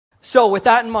So with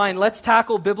that in mind, let's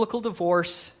tackle biblical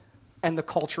divorce and the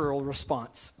cultural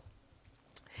response.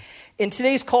 In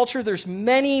today's culture, there's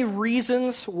many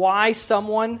reasons why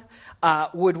someone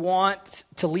would want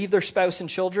to leave their spouse and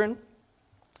children.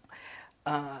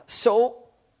 So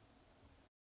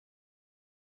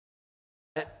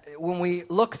when we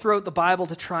look throughout the Bible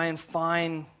to try and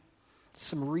find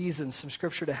some reasons, some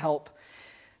scripture to help,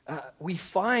 we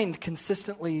find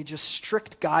consistently just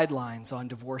strict guidelines on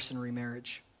divorce and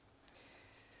remarriage.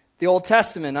 The Old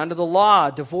Testament, under the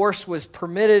law, divorce was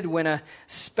permitted when a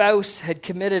spouse had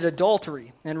committed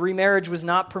adultery, and remarriage was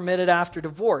not permitted after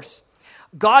divorce.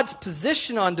 God's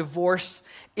position on divorce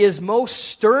is most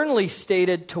sternly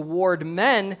stated toward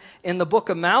men in the book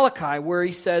of Malachi, where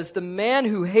he says, "The man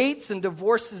who hates and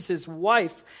divorces his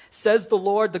wife, says the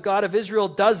Lord, the God of Israel,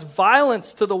 does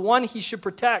violence to the one he should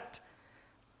protect."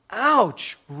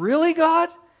 Ouch. Really, God?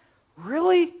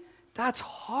 Really? That's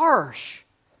harsh.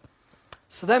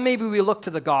 So then maybe we look to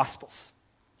the Gospels.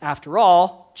 After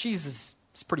all, Jesus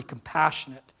is pretty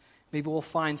compassionate. Maybe we'll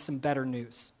find some better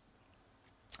news.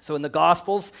 So in the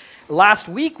Gospels, last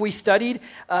week we studied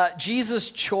Jesus'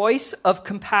 choice of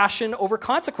compassion over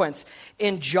consequence.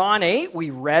 In John 8, we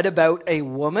read about a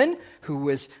woman who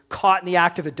was caught in the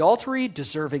act of adultery,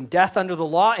 deserving death under the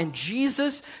law, and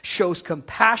Jesus shows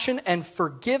compassion and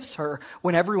forgives her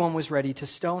when everyone was ready to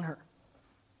stone her.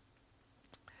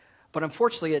 But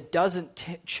unfortunately, it doesn't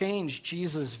change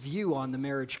Jesus' view on the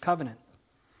marriage covenant.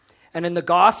 And in the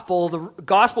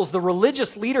Gospels, the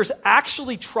religious leaders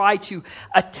actually try to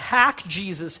attack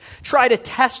Jesus, try to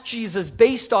test Jesus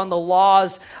based on the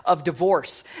laws of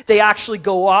divorce. They actually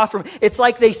go off from, it's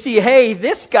like they see, hey,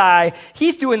 this guy,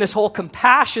 he's doing this whole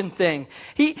compassion thing.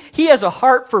 He has a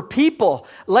heart for people.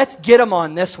 Let's get him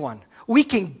on this one. We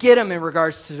can get him in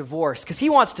regards to divorce because he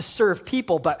wants to serve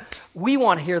people, but we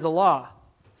want to hear the law.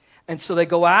 And so they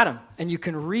go at him, and you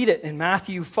can read it in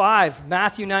Matthew 5,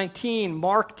 Matthew 19,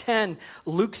 Mark 10,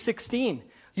 Luke 16.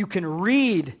 You can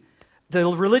read the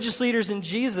religious leaders and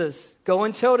Jesus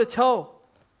going toe-to-toe.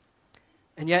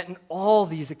 And yet in all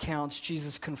these accounts,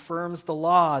 Jesus confirms the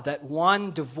law that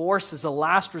one, divorce is a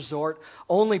last resort,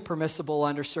 only permissible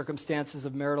under circumstances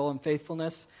of marital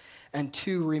unfaithfulness, and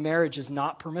two, remarriage is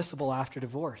not permissible after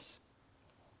divorce.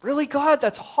 Really, God?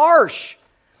 That's harsh.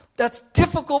 That's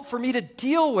difficult for me to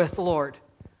deal with, Lord.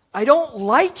 I don't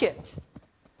like it.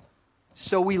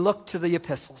 So we look to the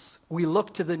epistles. We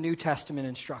look to the New Testament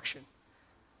instruction.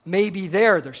 Maybe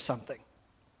there's something.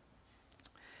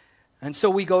 And so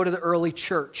we go to the early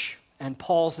church and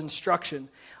Paul's instruction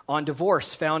on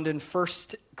divorce found in 1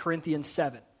 Corinthians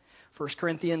 7. 1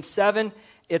 Corinthians 7,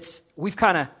 we've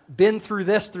kind of been through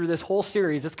this whole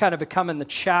series. It's kind of becoming the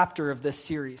chapter of this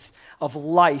series of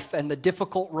life and the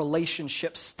difficult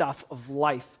relationship stuff of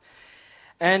life.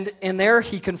 And in there,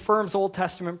 he confirms Old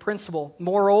Testament principle.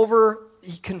 Moreover,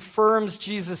 he confirms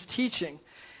Jesus' teaching.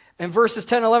 In verses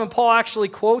 10 and 11, Paul actually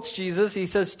quotes Jesus. He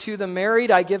says, "To the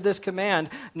married I give this command,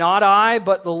 not I,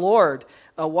 but the Lord.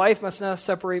 A wife must not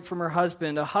separate from her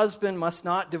husband. A husband must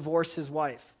not divorce his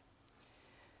wife."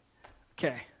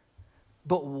 Okay.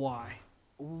 But why?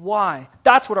 Why?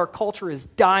 That's what our culture is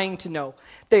dying to know.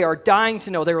 They are dying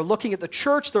to know. They are looking at the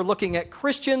church, they're looking at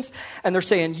Christians, and they're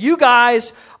saying, you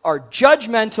guys are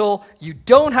judgmental, you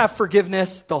don't have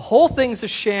forgiveness, the whole thing's a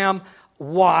sham.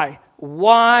 Why?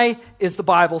 Why is the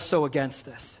Bible so against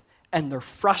this? And they're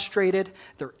frustrated,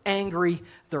 they're angry,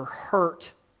 they're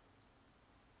hurt.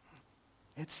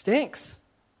 It stinks.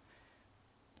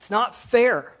 It's not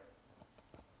fair.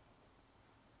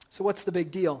 So what's the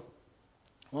big deal?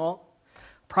 Well,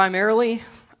 primarily,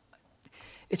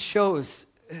 it shows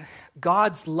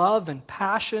God's love and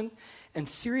passion and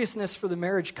seriousness for the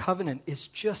marriage covenant is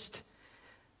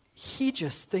he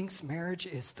just thinks marriage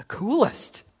is the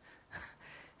coolest.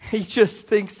 He just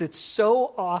thinks it's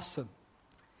so awesome.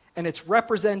 And it's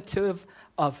representative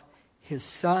of his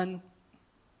son.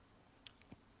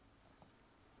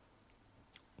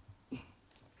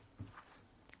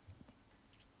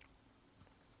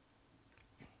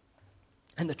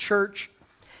 And the church.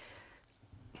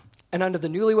 And under the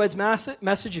Newlyweds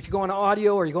message, if you go on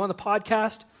audio or you go on the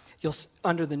podcast,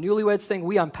 under the Newlyweds thing,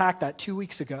 we unpacked that 2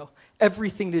 weeks ago.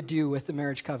 Everything to do with the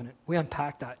marriage covenant. We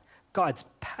unpacked that. God's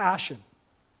passion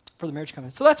for the marriage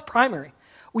covenant. So that's primary.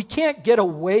 We can't get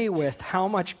away with how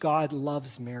much God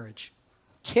loves marriage.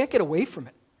 Can't get away from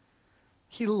it.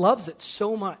 He loves it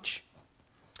so much.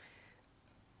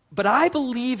 But I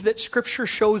believe that Scripture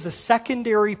shows a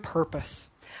secondary purpose,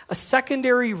 a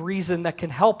secondary reason that can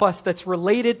help us that's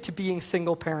related to being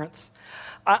single parents.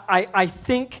 I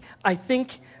think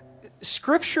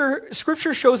Scripture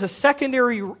shows a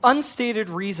secondary unstated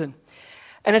reason.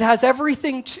 And it has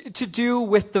everything to do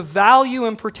with the value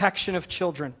and protection of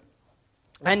children.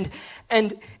 And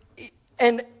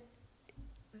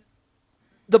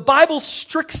the Bible's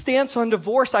strict stance on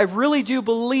divorce, I really do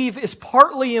believe, is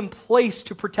partly in place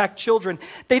to protect children.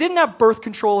 They didn't have birth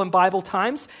control in Bible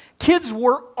times. Kids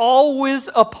were always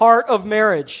a part of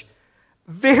marriage.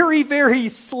 Very, very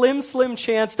slim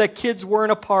chance that kids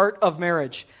weren't a part of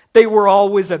marriage. They were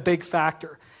always a big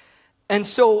factor. And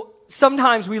so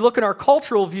sometimes we look at our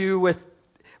cultural view with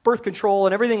birth control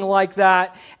and everything like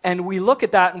that, and we look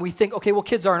at that and we think, okay, well,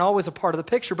 kids aren't always a part of the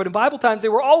picture. But in Bible times, they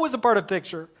were always a part of the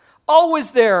picture.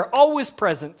 Always there, always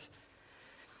present.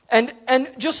 And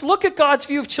just look at God's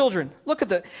view of children. Look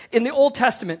at in the Old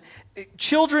Testament,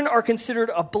 children are considered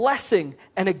a blessing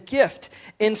and a gift.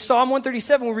 In Psalm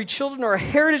 137, we read, children are a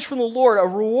heritage from the Lord, a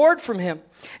reward from him.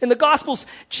 In the Gospels,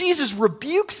 Jesus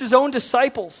rebukes his own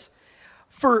disciples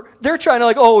they're trying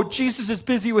to oh, Jesus is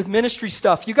busy with ministry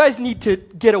stuff. You guys need to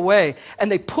get away.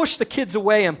 And they push the kids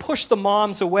away and push the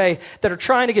moms away that are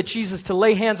trying to get Jesus to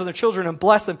lay hands on their children and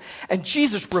bless them. And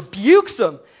Jesus rebukes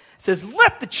them, says,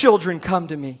 let the children come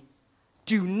to me.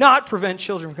 Do not prevent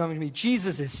children from coming to me.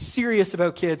 Jesus is serious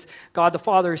about kids. God the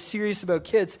Father is serious about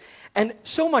kids. And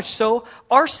so much so,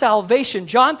 our salvation,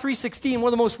 John 3:16, one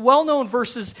of the most well-known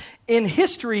verses in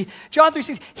history, John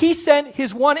 3:16, he sent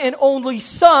his one and only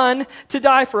Son to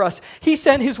die for us. He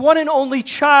sent his one and only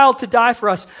child to die for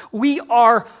us. We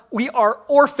are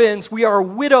orphans. We are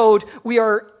widowed. We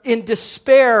are in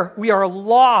despair. We are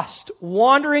lost,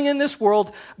 wandering in this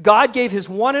world. God gave his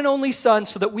one and only Son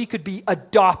so that we could be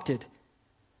adopted.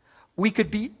 We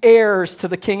could be heirs to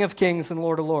the King of Kings and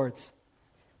Lord of Lords.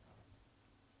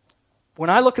 When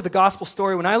I look at the gospel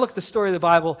story, when I look at the story of the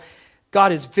Bible,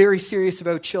 God is very serious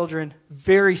about children,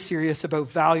 very serious about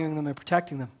valuing them and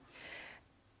protecting them.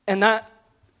 And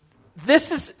this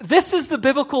is the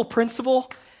biblical principle.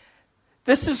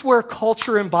 This is where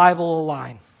culture and Bible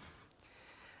align.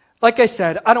 Like I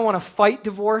said, I don't want to fight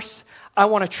divorce. I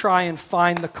want to try and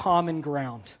find the common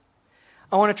ground.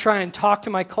 I want to try and talk to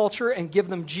my culture and give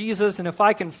them Jesus. And if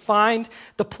I can find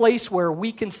the place where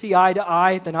we can see eye to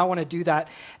eye, then I want to do that.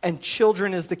 And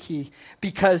children is the key.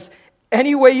 Because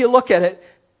any way you look at it,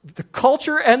 the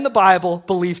culture and the Bible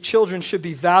believe children should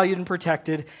be valued and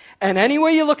protected. And any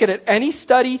way you look at it, any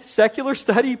study, secular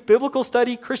study, biblical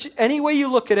study, Christian, any way you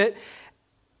look at it,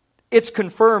 it's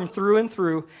confirmed through and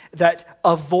through that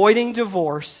avoiding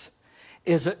divorce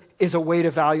is a way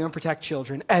to value and protect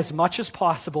children. As much as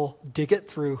possible, dig it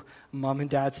through, mom and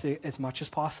dad say, as much as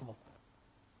possible.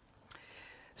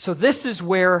 So this is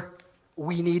where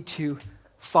we need to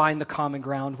find the common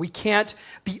ground. We can't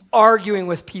be arguing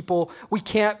with people. We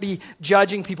can't be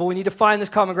judging people. We need to find this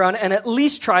common ground and at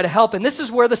least try to help. And this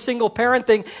is where the single parent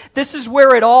thing, this is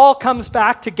where it all comes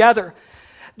back together.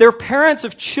 They're parents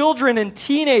of children and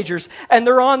teenagers, and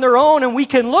they're on their own, and we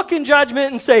can look in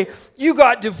judgment and say, you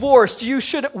got divorced, you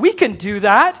should. We can do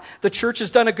that. The church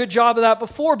has done a good job of that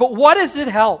before, but what does it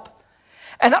help?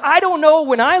 And I don't know,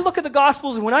 when I look at the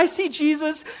Gospels and when I see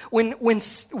Jesus, when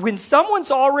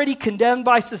someone's already condemned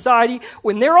by society,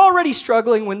 when they're already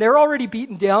struggling, when they're already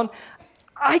beaten down,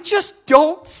 I just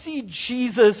don't see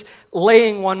Jesus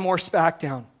laying one more smack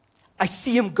down. I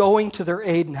see him going to their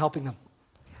aid and helping them.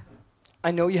 I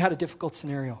know you had a difficult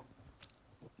scenario.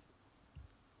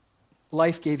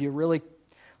 Life gave you a really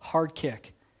hard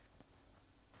kick.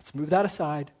 Let's move that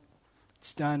aside.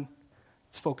 It's done.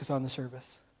 Let's focus on the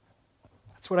service.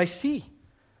 That's what I see.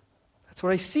 That's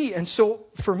what I see. And so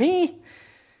for me,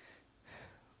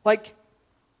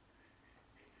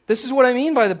 this is what I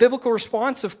mean by the biblical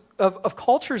response of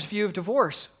culture's view of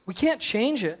divorce. We can't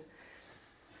change it.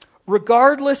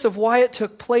 Regardless of why it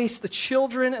took place, the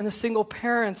children and the single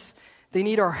parents, they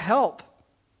need our help.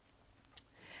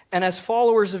 And as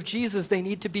followers of Jesus, they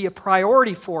need to be a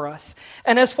priority for us.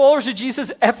 And as followers of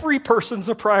Jesus, every person's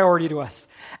a priority to us.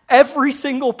 Every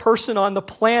single person on the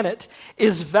planet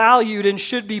is valued and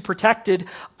should be protected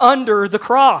under the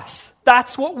cross.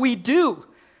 That's what we do.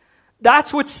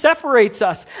 That's what separates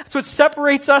us. That's what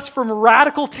separates us from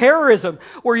radical terrorism,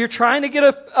 where you're trying to get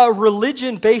a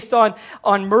religion based on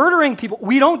murdering people.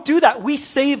 We don't do that. We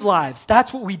save lives.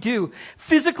 That's what we do.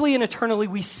 Physically and eternally,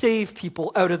 we save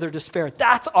people out of their despair.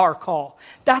 That's our call.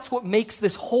 That's what makes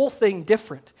this whole thing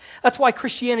different. That's why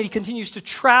Christianity continues to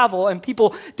travel and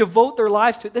people devote their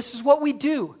lives to it. This is what we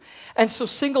do. And so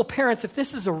single parents, if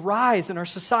this is a rise in our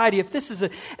society, if this is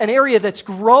an area that's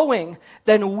growing,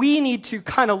 then we need to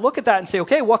kind of look at that and say,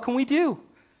 okay, what can we do?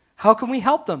 How can we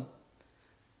help them?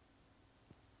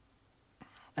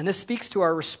 And this speaks to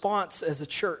our response as a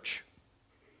church.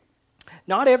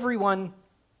 Not everyone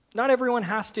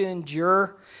has to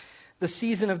endure the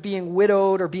season of being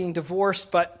widowed or being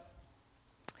divorced, but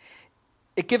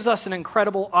it gives us an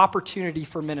incredible opportunity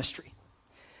for ministry.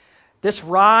 This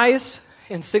rise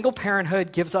in single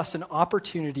parenthood gives us an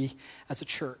opportunity as a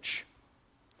church.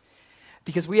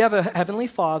 Because we have a Heavenly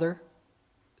Father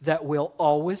that will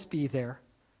always be there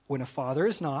when a father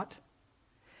is not,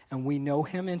 and we know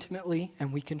Him intimately,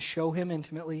 and we can show Him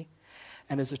intimately.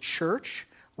 And as a church,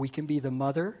 we can be the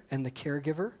mother and the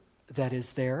caregiver that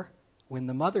is there when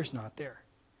the mother's not there.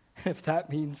 If that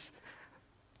means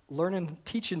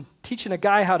teaching a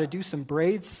guy how to do some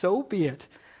braids, so be it.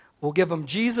 We'll give him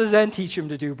Jesus and teach him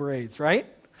to do braids, right?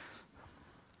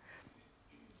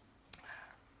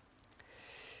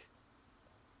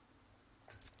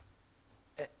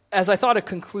 As I thought of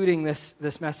concluding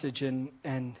this message and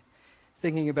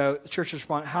thinking about the church's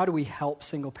response, how do we help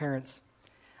single parents?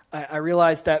 I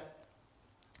realized that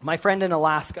my friend in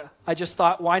Alaska, I just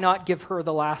thought, why not give her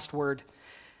the last word?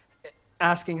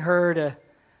 Asking her to,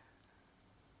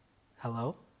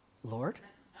 hello, Lord?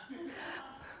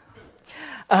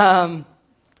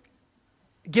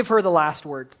 Give her the last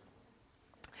word.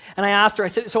 And I asked her, I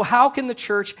said, so how can the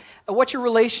church, what's your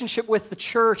relationship with the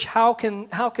church? How can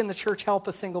the church help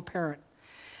a single parent?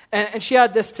 And she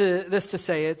had this to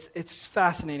say. It's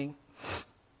fascinating.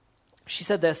 She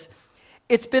said this: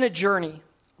 it's been a journey,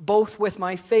 both with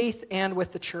my faith and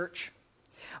with the church.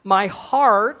 My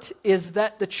heart is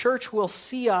that the church will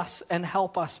see us and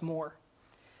help us more.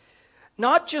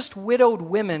 Not just widowed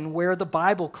women where the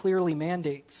Bible clearly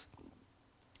mandates,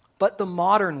 but the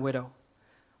modern widow,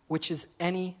 which is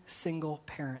any single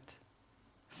parent.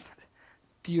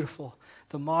 Beautiful.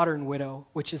 The modern widow,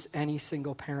 which is any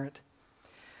single parent.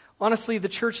 Honestly, the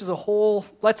church as a whole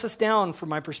lets us down from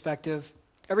my perspective.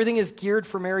 Everything is geared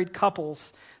for married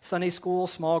couples. Sunday school,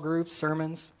 small groups,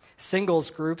 sermons. Singles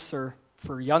groups are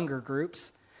for younger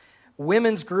groups.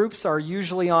 Women's groups are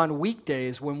usually on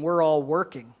weekdays when we're all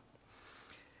working.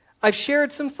 I've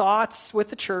shared some thoughts with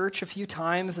the church a few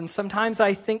times, and sometimes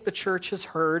I think the church has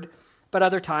heard, but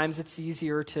other times it's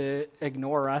easier to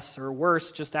ignore us, or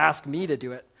worse, just ask me to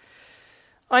do it.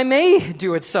 I may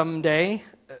do it someday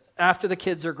after the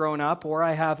kids are grown up, or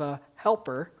I have a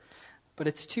helper, but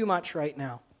it's too much right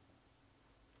now.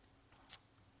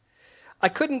 I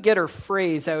couldn't get her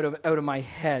phrase out of my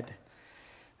head.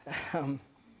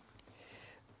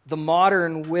 The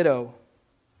modern widow,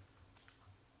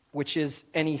 which is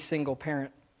any single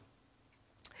parent.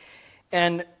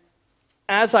 And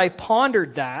as I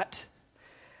pondered that,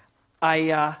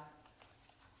 I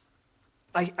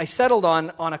settled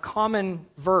on a common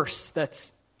verse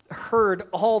that's heard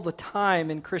all the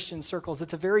time in Christian circles.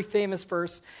 It's a very famous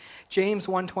verse, James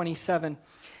 1:27.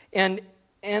 And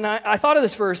I thought of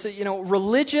this verse that,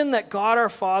 religion that God our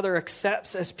Father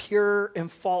accepts as pure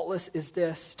and faultless is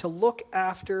this: to look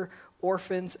after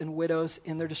orphans and widows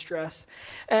in their distress.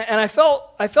 And I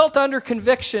felt under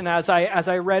conviction as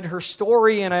I read her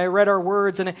story and I read our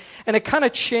words, and it kind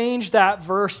of changed that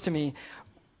verse to me.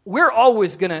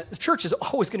 The church is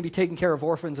always going to be taking care of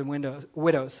orphans and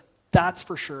widows. That's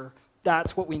for sure.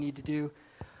 That's what we need to do.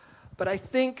 But I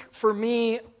think for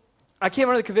me, I came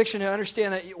under the conviction to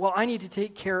understand that, I need to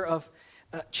take care of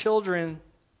children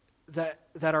that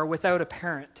are without a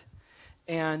parent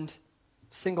and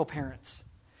single parents.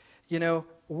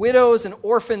 Widows and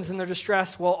orphans in their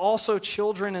distress, while also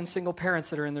children and single parents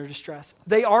that are in their distress.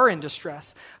 They are in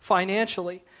distress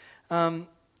financially.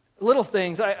 Little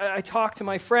things. I talked to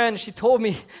my friend. She told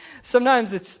me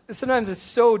sometimes it's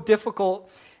so difficult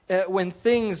when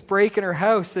things break in her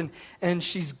house, and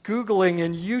she's Googling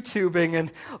and YouTubing and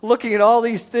looking at all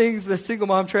these things, the single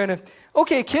mom trying to,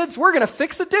 okay, kids, we're going to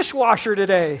fix the dishwasher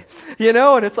today.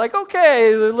 And it's like,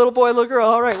 okay, the little boy, little girl,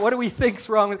 all right, what do we think's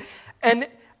wrong with it? And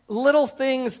little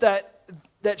things that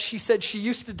she said she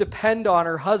used to depend on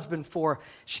her husband for,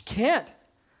 she can't.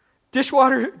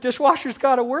 Dishwasher's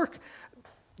got to work.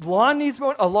 Lawn needs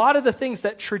mowing. A lot of the things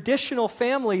that traditional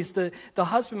families, the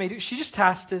husband may do, she just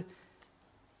has to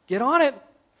get on it.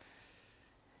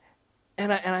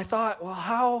 And I thought, well,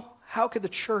 how could the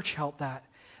church help that?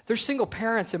 There's single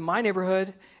parents in my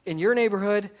neighborhood, in your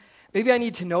neighborhood. Maybe I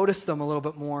need to notice them a little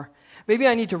bit more. Maybe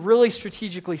I need to really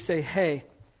strategically say, hey,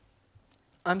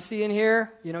 I'm seeing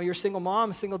here, you're a single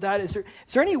mom, a single dad. Is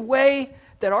there any way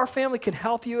that our family can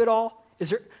help you at all?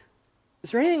 Is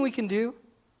there anything we can do?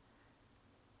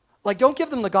 Like, don't give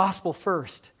them the gospel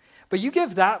first, but you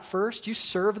give that first. You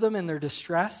serve them in their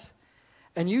distress,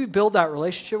 and you build that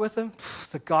relationship with them.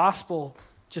 The gospel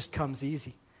just comes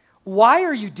easy. Why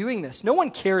are you doing this? No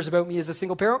one cares about me as a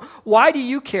single parent. Why do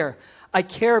you care? I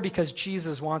care because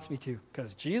Jesus wants me to.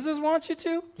 Because Jesus wants you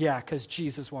to? Yeah, because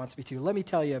Jesus wants me to. Let me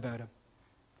tell you about him.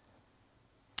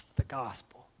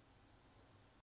 gospel.